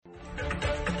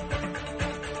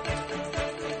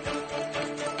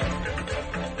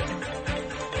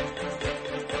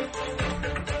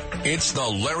It's the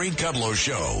Larry Kudlow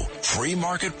Show. Free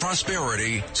market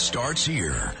prosperity starts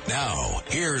here. Now,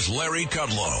 here's Larry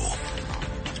Kudlow.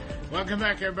 Welcome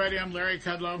back, everybody. I'm Larry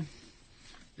Kudlow.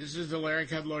 This is the Larry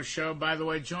Kudlow Show. By the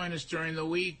way, join us during the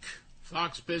week.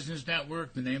 Fox Business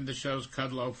Network. The name of the show is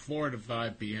Kudlow, 4 to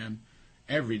 5 p.m.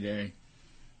 every day.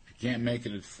 If you can't make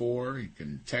it at 4, you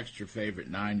can text your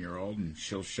favorite 9-year-old, and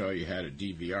she'll show you how to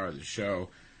DVR the show.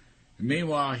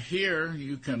 Meanwhile, here,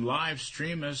 you can live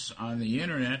stream us on the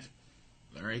internet,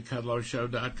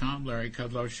 LarryKudlowShow.com,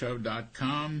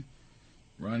 LarryKudlowShow.com,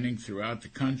 running throughout the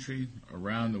country,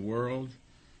 around the world,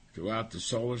 throughout the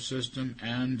solar system,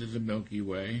 and the Milky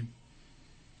Way.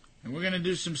 And we're going to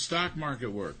do some stock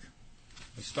market work.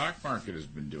 The stock market has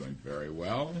been doing very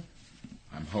well.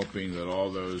 I'm hoping that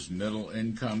all those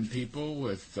middle-income people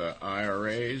with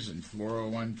IRAs and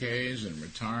 401ks and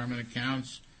retirement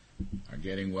accounts are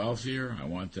getting wealthier. I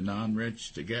want the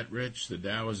non-rich to get rich. The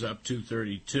Dow was up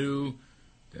 232.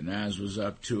 The Nas was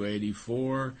up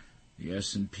 284. The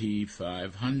S&P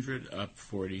 500 up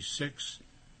 46.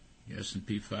 The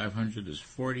S&P 500 is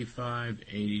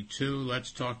 4582.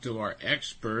 Let's talk to our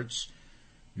experts.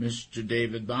 Mr.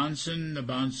 David Bahnsen, the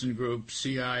Bahnsen Group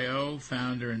CIO,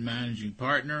 founder and managing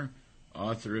partner,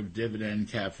 author of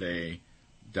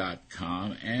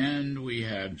DividendCafe.com, and we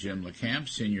have Jim LaCamp,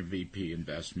 Senior VP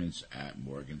Investments at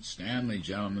Morgan Stanley.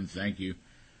 Gentlemen, thank you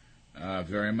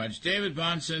very much. David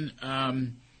Bahnsen,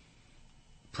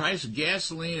 price of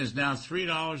gasoline is now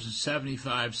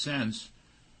 $3.75.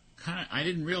 I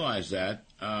didn't realize that.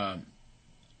 It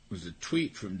was a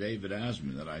tweet from David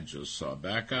Asman that I just saw.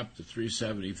 Back up to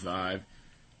 $3.75.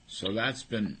 So that's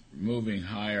been moving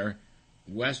higher.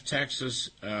 West Texas,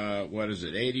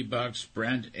 $80?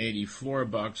 Brent,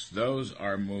 $84. Those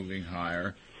are moving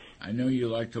higher. I know you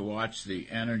like to watch the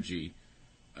energy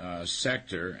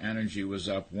sector. Energy was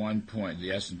up 1 point.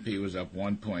 The S&P was up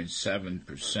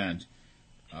 1.7%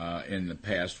 in the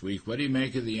past week. What do you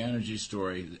make of the energy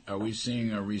story? Are we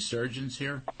seeing a resurgence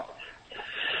here?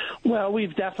 Well,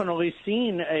 we've definitely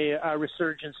seen a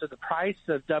resurgence of the price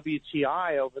of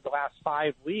WTI over the last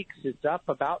 5 weeks. It's up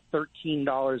about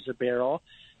 $13 a barrel.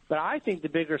 But I think the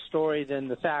bigger story than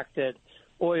the fact that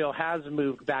oil has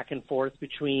moved back and forth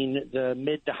between the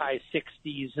mid to high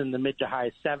 60s and the mid to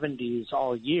high 70s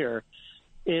all year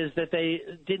is that they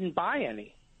didn't buy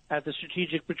any at the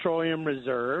Strategic Petroleum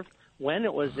Reserve when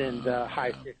it was in the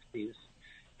high 60s.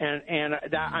 And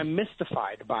that I'm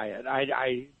mystified by it.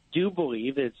 I do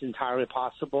believe it's entirely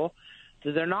possible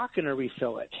that they're not going to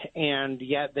refill it. And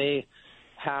yet they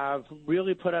have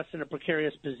really put us in a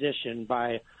precarious position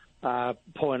by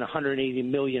pulling 180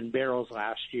 million barrels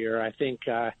last year. I think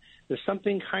there's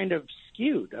something kind of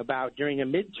skewed about during a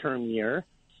midterm year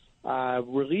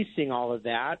releasing all of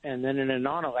that, and then in a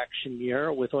non-election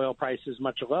year with oil prices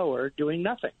much lower, doing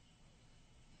nothing.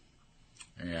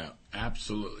 Yeah,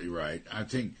 absolutely right. I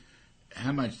think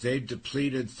how much they've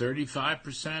depleted,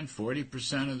 35%,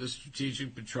 40% of the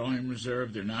Strategic Petroleum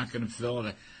Reserve. They're not going to fill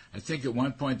it. I think at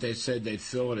one point they said they'd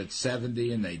fill it at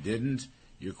 70, and they didn't.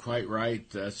 You're quite right.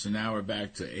 So now we're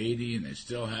back to 80, and they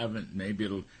still haven't. Maybe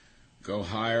it'll go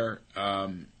higher. I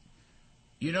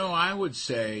would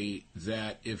say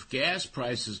that if gas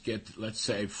prices get, let's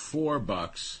say,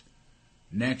 $4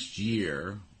 next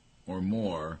year or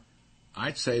more,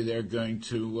 I'd say they're going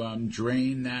to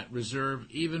drain that reserve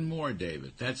even more,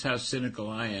 David. That's how cynical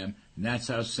I am, and that's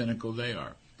how cynical they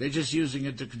are. They're just using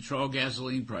it to control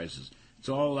gasoline prices. It's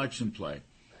all election play.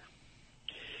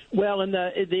 Well, and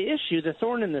the issue, the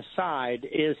thorn in the side,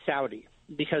 is Saudi,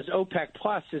 because OPEC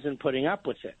Plus isn't putting up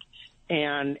with it,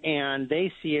 and they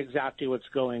see exactly what's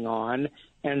going on.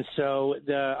 And so,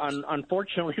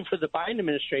 unfortunately for the Biden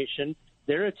administration,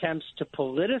 their attempts to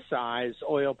politicize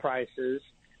oil prices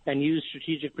and use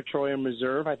Strategic Petroleum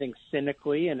Reserve, I think,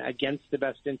 cynically and against the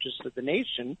best interests of the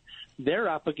nation, they're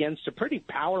up against a pretty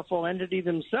powerful entity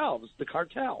themselves, the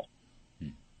cartel.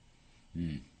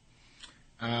 Jim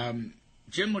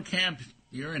LaCamp,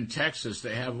 you're in Texas.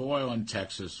 They have oil in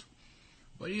Texas.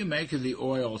 What do you make of the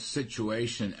oil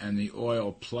situation and the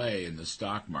oil play in the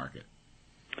stock market?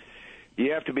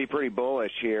 You have to be pretty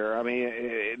bullish here. I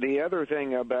mean, the other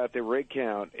thing about the rig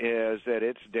count is that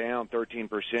it's down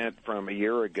 13% from a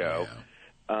year ago,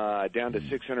 down to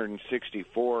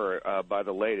 664 by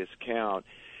the latest count.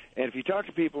 And if you talk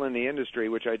to people in the industry,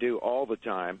 which I do all the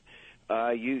time,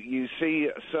 you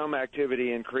see some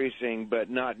activity increasing, but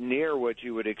not near what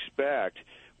you would expect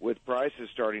with prices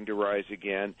starting to rise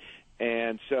again.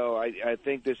 And so I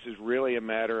think this is really a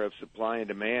matter of supply and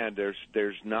demand.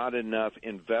 There's not enough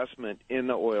investment in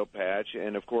the oil patch,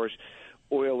 and of course,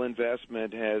 oil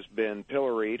investment has been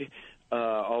pilloried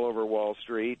all over Wall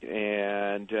Street,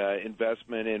 and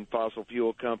investment in fossil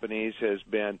fuel companies has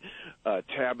been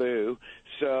taboo.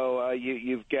 So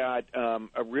you've got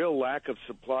a real lack of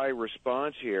supply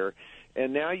response here,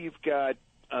 and now you've got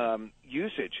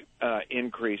usage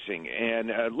increasing.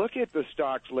 And look at the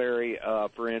stocks, Larry,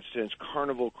 for instance,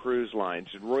 Carnival Cruise Lines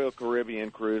and Royal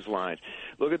Caribbean Cruise Lines.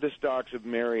 Look at the stocks of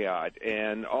Marriott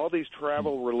and all these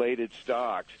travel-related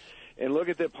stocks. And look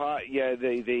at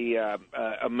the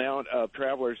amount of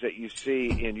travelers that you see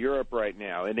in Europe right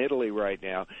now, in Italy right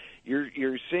now.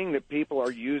 You're seeing that people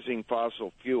are using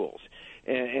fossil fuels,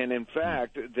 and in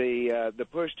fact, the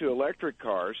push to electric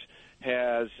cars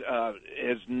has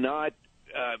not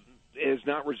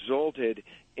resulted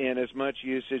in as much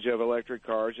usage of electric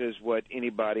cars as what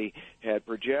anybody had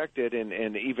projected,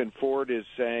 and even Ford is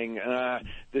saying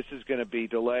this is going to be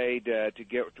delayed to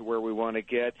get to where we want to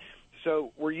get.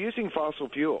 So we're using fossil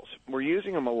fuels. We're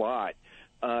using them a lot,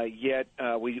 yet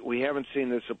we haven't seen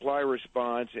the supply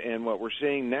response. And what we're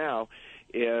seeing now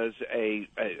is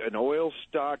an oil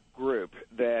stock group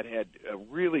that had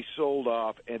really sold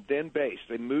off and then based.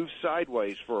 They moved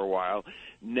sideways for a while.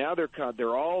 Now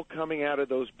they're all coming out of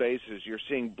those bases. You're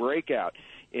seeing breakout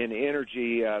in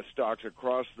energy stocks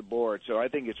across the board. So I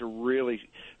think it's a really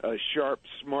sharp,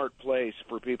 smart place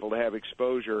for people to have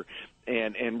exposure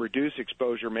and reduce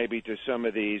exposure maybe to some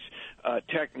of these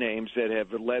tech names that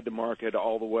have led the market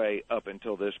all the way up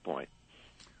until this point.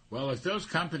 Well, if those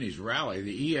companies rally,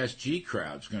 the ESG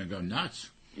crowd's going to go nuts.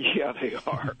 Yeah, they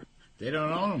are. They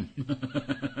don't own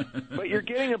them. But you're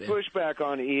getting a pushback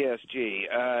on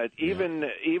ESG. Even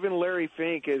Larry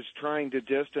Fink is trying to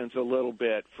distance a little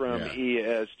bit from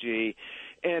ESG,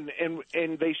 and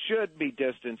they should be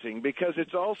distancing because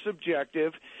it's all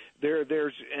subjective.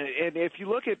 And if you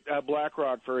look at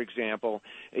BlackRock, for example,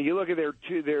 you look at their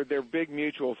big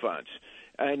mutual funds,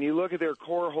 and you look at their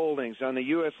core holdings on the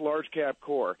U.S. large cap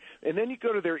core, and then you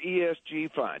go to their ESG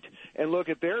fund and look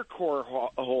at their core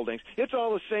holdings. It's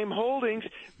all the same holdings,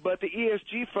 but the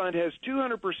ESG fund has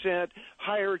 200%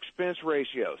 higher expense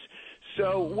ratios.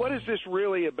 So what is this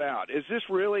really about? Is this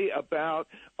really about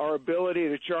our ability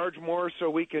to charge more so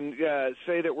we can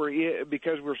say that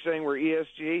because we're saying we're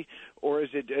ESG, or is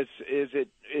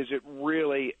it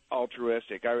really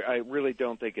altruistic? I really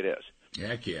don't think it is.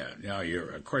 Heck yeah. No,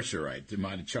 of course you're right. They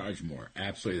might have charged more.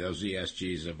 Absolutely. Those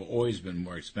ESGs have always been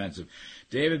more expensive.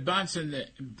 David Bahnsen, the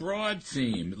broad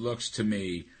theme looks to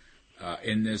me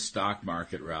in this stock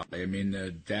market rally. I mean,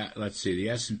 let's see, the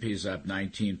S&P is up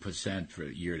 19% for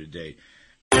year to date.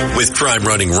 With crime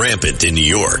running rampant in New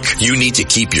York, you need to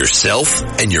keep yourself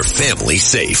and your family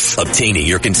safe. Obtaining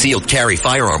your concealed carry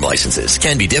firearm licenses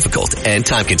can be difficult and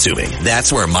time-consuming.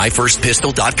 That's where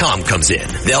MyFirstPistol.com comes in.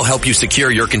 They'll help you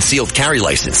secure your concealed carry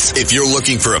license. If you're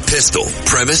looking for a pistol,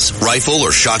 premise, rifle,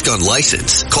 or shotgun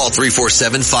license, call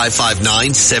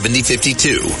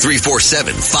 347-559-7052.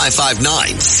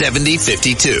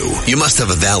 347-559-7052. You must have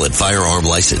a valid firearm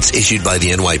license issued by the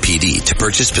NYPD to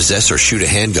purchase, possess, or shoot a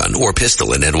handgun or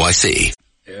pistol in NYC.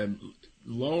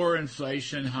 Lower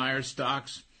inflation, higher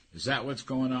stocks. Is that what's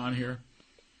going on here?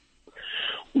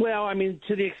 Well, I mean,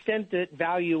 to the extent that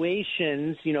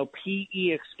valuations, PE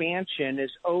expansion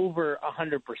is over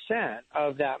 100%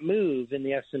 of that move in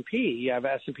the S&P. You have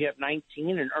S&P up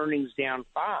 19 and earnings down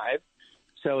 5.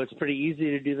 So it's pretty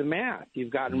easy to do the math. You've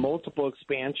gotten multiple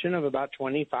expansion of about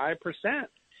 25%.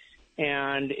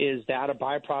 And is that a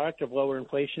byproduct of lower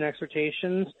inflation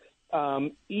expectations? I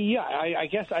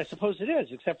suppose it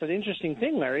is, except for the interesting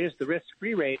thing, Larry, is the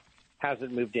risk-free rate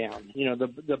hasn't moved down.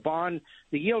 The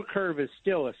yield curve is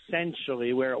still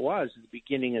essentially where it was at the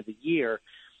beginning of the year.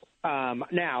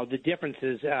 Now, the difference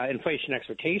is inflation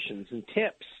expectations and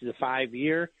tips. The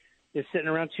 5-year is sitting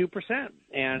around 2%.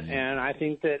 And I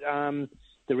think that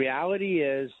the reality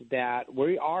is that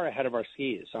we are ahead of our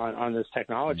skis on this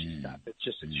technology stuff. It's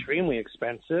just extremely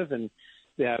expensive, and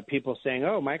people saying,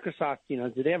 oh, Microsoft,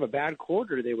 did they have a bad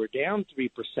quarter? They were down 3%.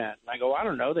 And I go, I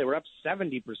don't know. They were up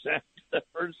 70% the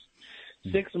first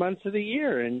 6 months of the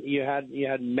year. And you had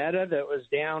Meta that was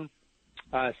down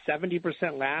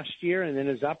 70% last year and then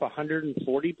is up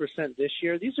 140% this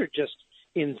year. These are just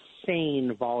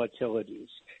insane volatilities,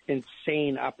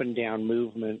 insane up and down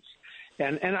movements.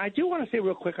 And I do want to say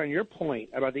real quick on your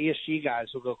point about the ESG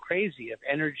guys will go crazy if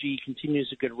energy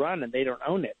continues a good run and they don't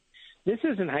own it. This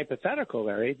isn't hypothetical,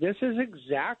 Larry. This is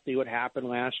exactly what happened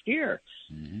last year.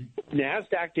 Mm-hmm.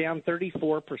 NASDAQ down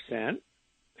 34%,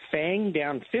 FANG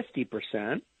down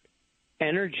 50%,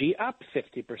 energy up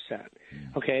 50%.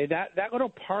 Okay, that little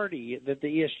party that the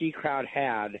ESG crowd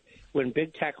had when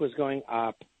big tech was going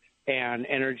up and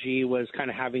energy was kind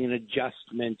of having an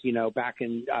adjustment, back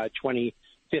in 2013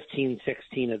 15,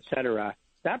 16, et cetera,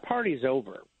 that party's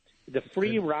over. The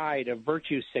free ride of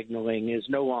virtue signaling is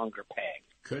no longer paying.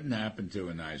 Couldn't happen to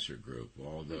a nicer group.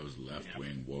 All those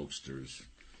left-wing wokesters.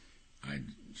 I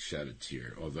shed a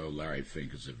tear, although Larry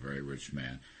Fink is a very rich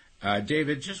man.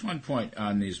 David, just one point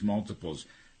on these multiples.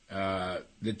 The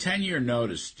 10-year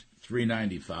notice,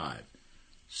 $3.95.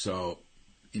 So,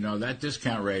 that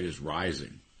discount rate is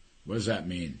rising. What does that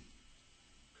mean?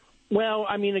 Well,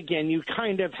 I mean, again, you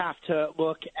kind of have to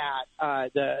look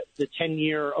at the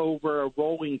 10-year over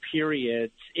rolling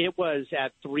periods. It was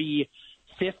at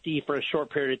 $3.50 for a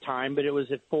short period of time, but it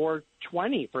was at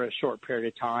 $4.20 for a short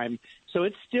period of time. So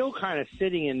it's still kind of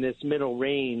sitting in this middle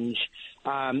range.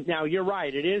 Now, you're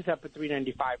right. It is up at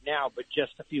 $3.95 now, but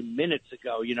just a few minutes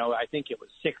ago, I think it was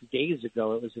 6 days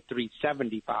ago, it was at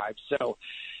 $3.75. So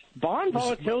bond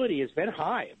volatility has been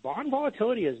high. Bond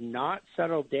volatility has not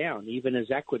settled down, even as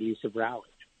equities have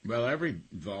rallied. Well, every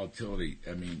volatility,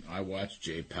 I watched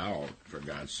Jay Powell, for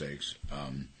God's sakes.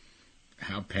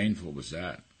 How painful was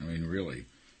that? Really,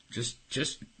 just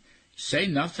say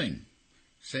nothing.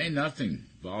 Say nothing.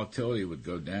 Volatility would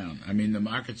go down. The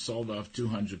market sold off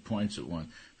 200 points at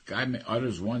once. The guy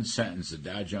utters one sentence, the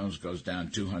Dow Jones goes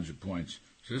down 200 points.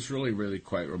 So it's really, really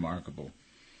quite remarkable.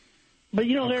 But,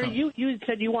 Larry, you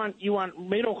said you want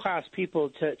middle-class people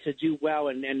to do well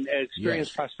and experience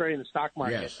prosperity in the stock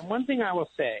market. Yes. And one thing I will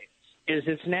say is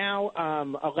it's now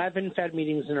 11 Fed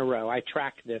meetings in a row. I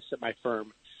track this at my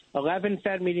firm. 11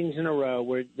 Fed meetings in a row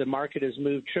where the market has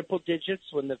moved triple digits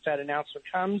when the Fed announcement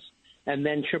comes, and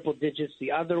then triple digits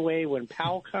the other way when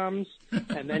Powell comes,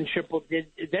 and then triple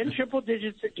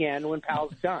digits again when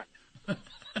Powell's done.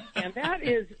 And that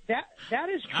is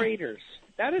traders.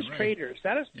 That is traders.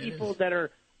 That is people that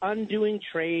are undoing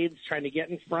trades, trying to get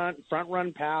in front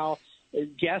run Powell,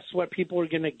 guess what people are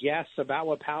going to guess about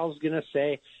what Powell's going to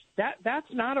say.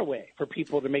 That's not a way for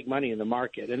people to make money in the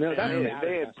market. And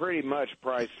they had pretty much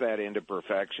priced that into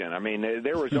perfection.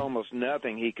 There was almost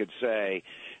nothing he could say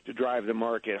to drive the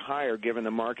market higher, given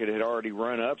the market had already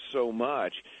run up so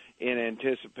much in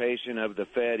anticipation of the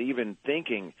Fed even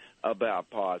thinking about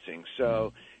pausing.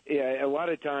 So, a lot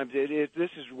of times this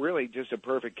is really just a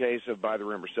perfect case of buy the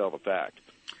rumor, sell the fact.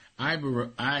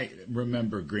 I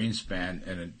remember Greenspan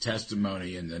in a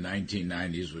testimony in the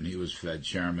 1990s when he was Fed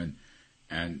chairman,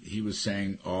 and he was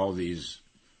saying all these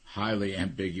highly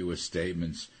ambiguous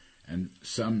statements, and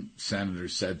some senator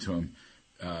said to him,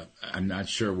 I'm not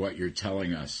sure what you're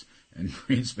telling us. And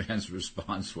Greenspan's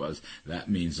response was, that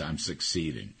means I'm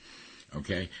succeeding.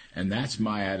 Okay? And that's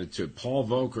my attitude. Paul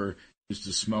Volcker used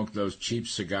to smoke those cheap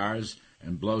cigars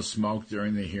and blow smoke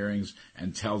during the hearings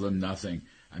and tell them nothing.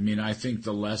 I think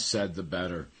the less said, the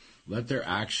better. Let their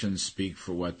actions speak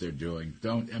for what they're doing.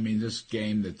 This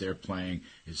game that they're playing,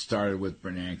 it started with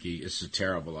Bernanke. It's a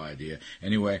terrible idea.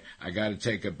 Anyway, I got to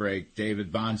take a break.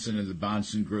 David Bahnsen of the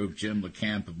Bahnsen Group, Jim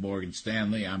LaCamp of Morgan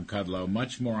Stanley. I'm Kudlow.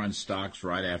 Much more on stocks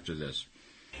right after this.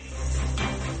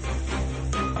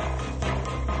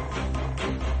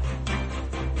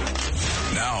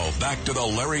 Now, back to the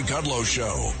Larry Kudlow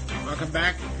Show. Welcome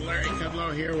back. Larry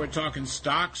Kudlow here. We're talking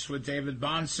stocks with David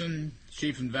Bahnsen,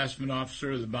 Chief Investment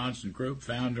Officer of the Bahnsen Group,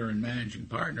 founder and managing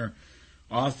partner,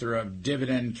 author of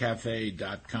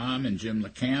DividendCafe.com, and Jim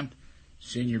LaCamp,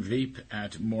 Senior VP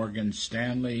at Morgan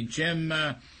Stanley. Jim,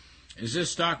 is this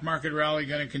stock market rally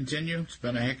going to continue? It's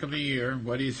been a heck of a year.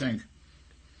 What do you think?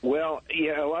 Well,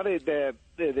 a lot of the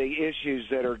issues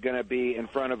that are going to be in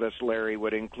front of us, Larry,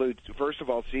 would include, first of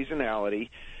all, seasonality.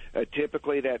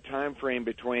 Typically, that time frame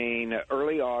between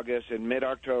early August and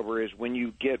mid-October is when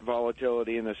you get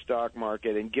volatility in the stock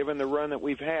market. And given the run that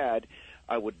we've had,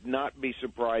 I would not be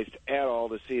surprised at all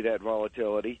to see that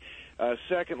volatility.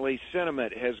 Secondly,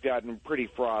 sentiment has gotten pretty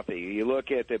frothy. You look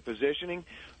at the positioning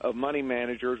of money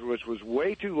managers, which was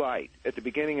way too light at the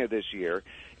beginning of this year,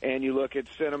 and you look at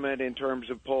sentiment in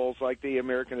terms of polls like the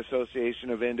American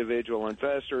Association of Individual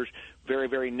Investors, very,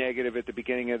 very negative at the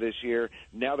beginning of this year.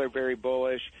 Now they're very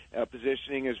bullish.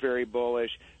 Positioning is very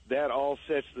bullish. That all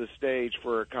sets the stage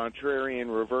for a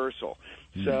contrarian reversal.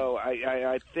 Mm-hmm. So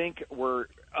I think we're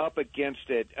up against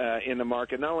it in the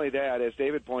market. Not only that, as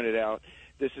David pointed out,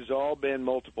 this has all been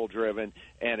multiple-driven,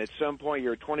 and at some point,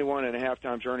 you're at 21.5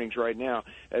 times earnings right now.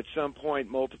 At some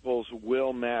point, multiples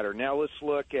will matter. Now let's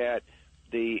look at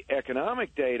the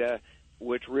economic data,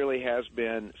 which really has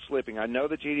been slipping. I know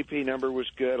the GDP number was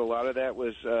good. A lot of that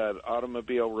was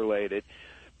automobile-related.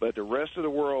 But the rest of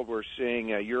the world, we're seeing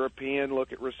European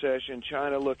look at recession,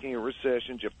 China looking at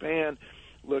recession, Japan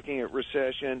looking at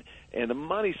recession, and the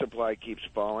money supply keeps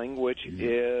falling, which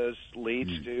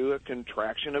leads to a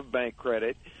contraction of bank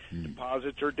credit.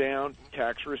 Deposits are down,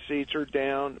 tax receipts are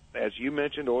down. As you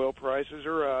mentioned, oil prices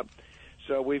are up.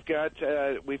 So we've got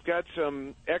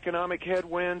some economic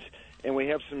headwinds, and we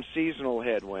have some seasonal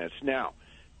headwinds. Now,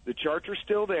 the charts are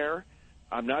still there.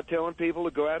 I'm not telling people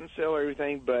to go out and sell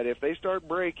everything, but if they start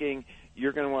breaking,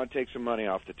 you're going to want to take some money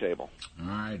off the table. All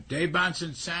right. Dave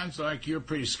Bahnsen, sounds like you're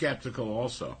pretty skeptical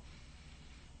also.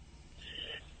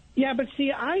 Yeah, but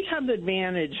see, I have the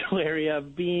advantage, Larry,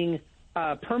 of being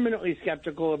permanently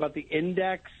skeptical about the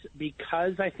index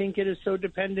because I think it is so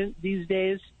dependent these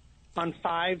days on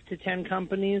 5 to 10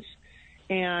 companies.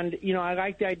 And, I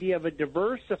like the idea of a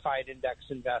diversified index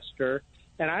investor.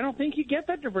 And I don't think you get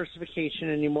that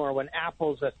diversification anymore when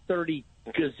Apple's a $30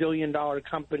 gazillion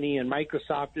company and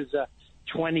Microsoft is a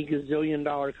 $20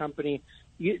 gazillion company.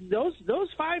 Those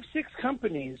 5, 6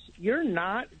 companies, you're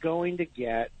not going to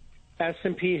get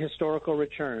S&P historical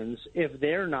returns if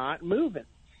they're not moving.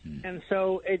 And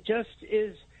so it just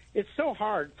is – it's so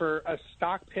hard for a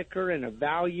stock picker and a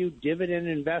value dividend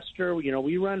investor.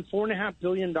 We run $4.5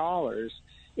 billion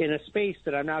in a space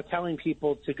that I'm now telling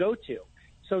people to go to.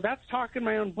 So that's talking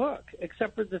my own book,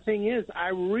 except for the thing is I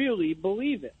really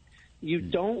believe it. You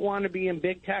don't want to be in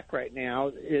big tech right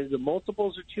now. The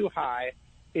multiples are too high.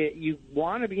 You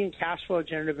want to be in cash flow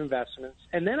generative investments.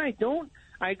 And then I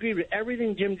agree with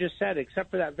everything Jim just said,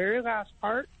 except for that very last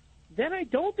part. Then I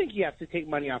don't think you have to take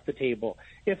money off the table.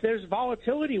 If there's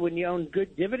volatility when you own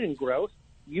good dividend growth,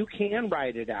 you can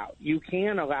ride it out. You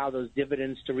can allow those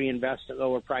dividends to reinvest at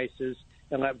lower prices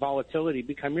and let volatility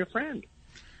become your friend.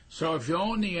 So if you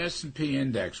own the S&P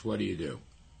index, what do you do?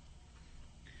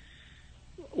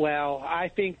 Well, I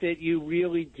think that you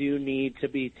really do need to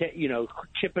be,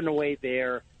 chipping away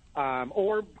there,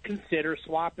 or consider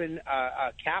swapping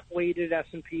a cap-weighted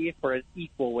S&P for an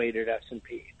equal-weighted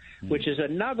S&P, which is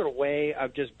another way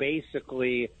of just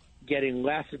basically getting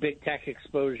less big tech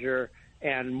exposure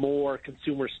and more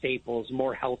consumer staples,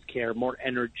 more healthcare, more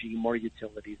energy, more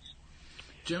utilities.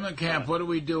 Jim LaCamp, what do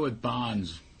we do with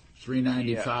bonds?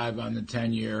 395 on the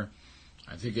 10-year.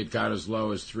 I think it got as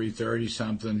low as 330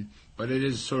 something, but it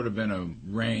has sort of been a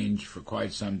range for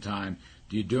quite some time.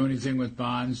 Do you do anything with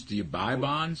bonds? Do you buy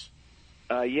bonds?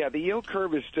 The yield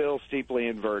curve is still steeply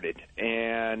inverted,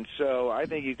 and so I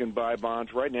think you can buy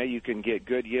bonds. Right now you can get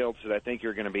good yields that I think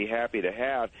you're going to be happy to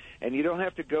have, and you don't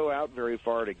have to go out very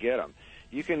far to get them.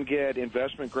 You can get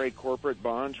investment-grade corporate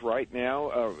bonds right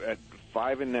now at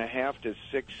 5.5 to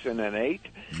 6 1/8,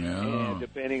 and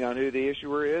depending on who the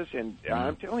issuer is. And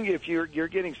I'm telling you, if you're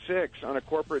getting 6 on a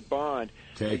corporate bond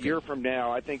a year from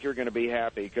now, I think you're going to be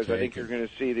happy because I think you're going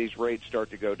to see these rates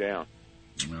start to go down.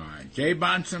 All right. Dave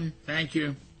Bahnsen, thank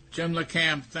you. Jim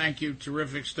LaCamp, thank you.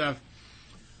 Terrific stuff.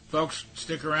 Folks,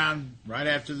 stick around right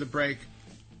after the break.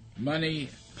 Money,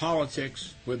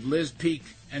 Politics with Liz Peek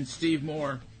and Steve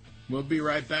Moore. We'll be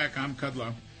right back. I'm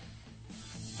Kudlow.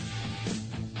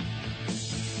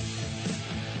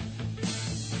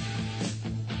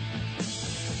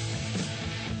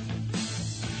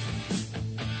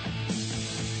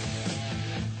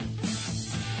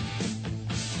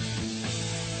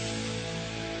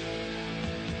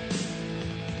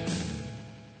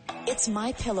 It's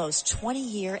MyPillow's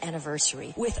 20-year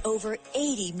anniversary with over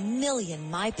 80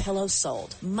 million MyPillows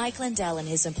sold. Mike Lindell and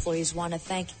his employees want to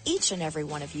thank each and every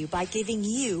one of you by giving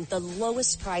you the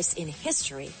lowest price in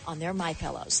history on their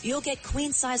MyPillows. You'll get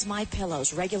queen-size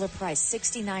MyPillows, regular price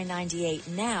 $69.98,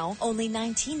 now only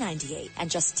 $19.98,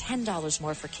 and just $10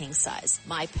 more for king size.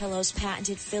 MyPillow's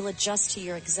patented fill adjusts to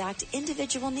your exact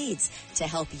individual needs to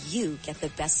help you get the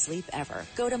best sleep ever.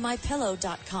 Go to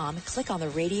MyPillow.com, click on the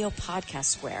radio podcast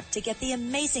square to get the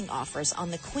amazing offers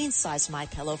on the queen-size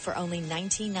MyPillow for only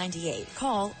 $19.98.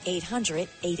 Call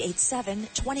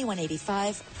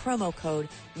 800-887-2185, promo code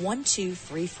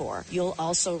 1234. You'll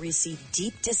also receive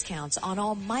deep discounts on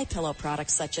all MyPillow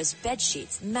products such as bed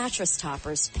sheets, mattress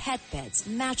toppers, pet beds,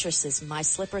 mattresses, My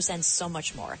Slippers, and so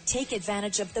much more. Take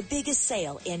advantage of the biggest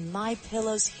sale in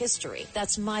MyPillow's history.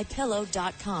 That's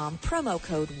MyPillow.com, promo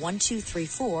code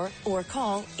 1234, or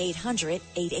call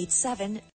 800-887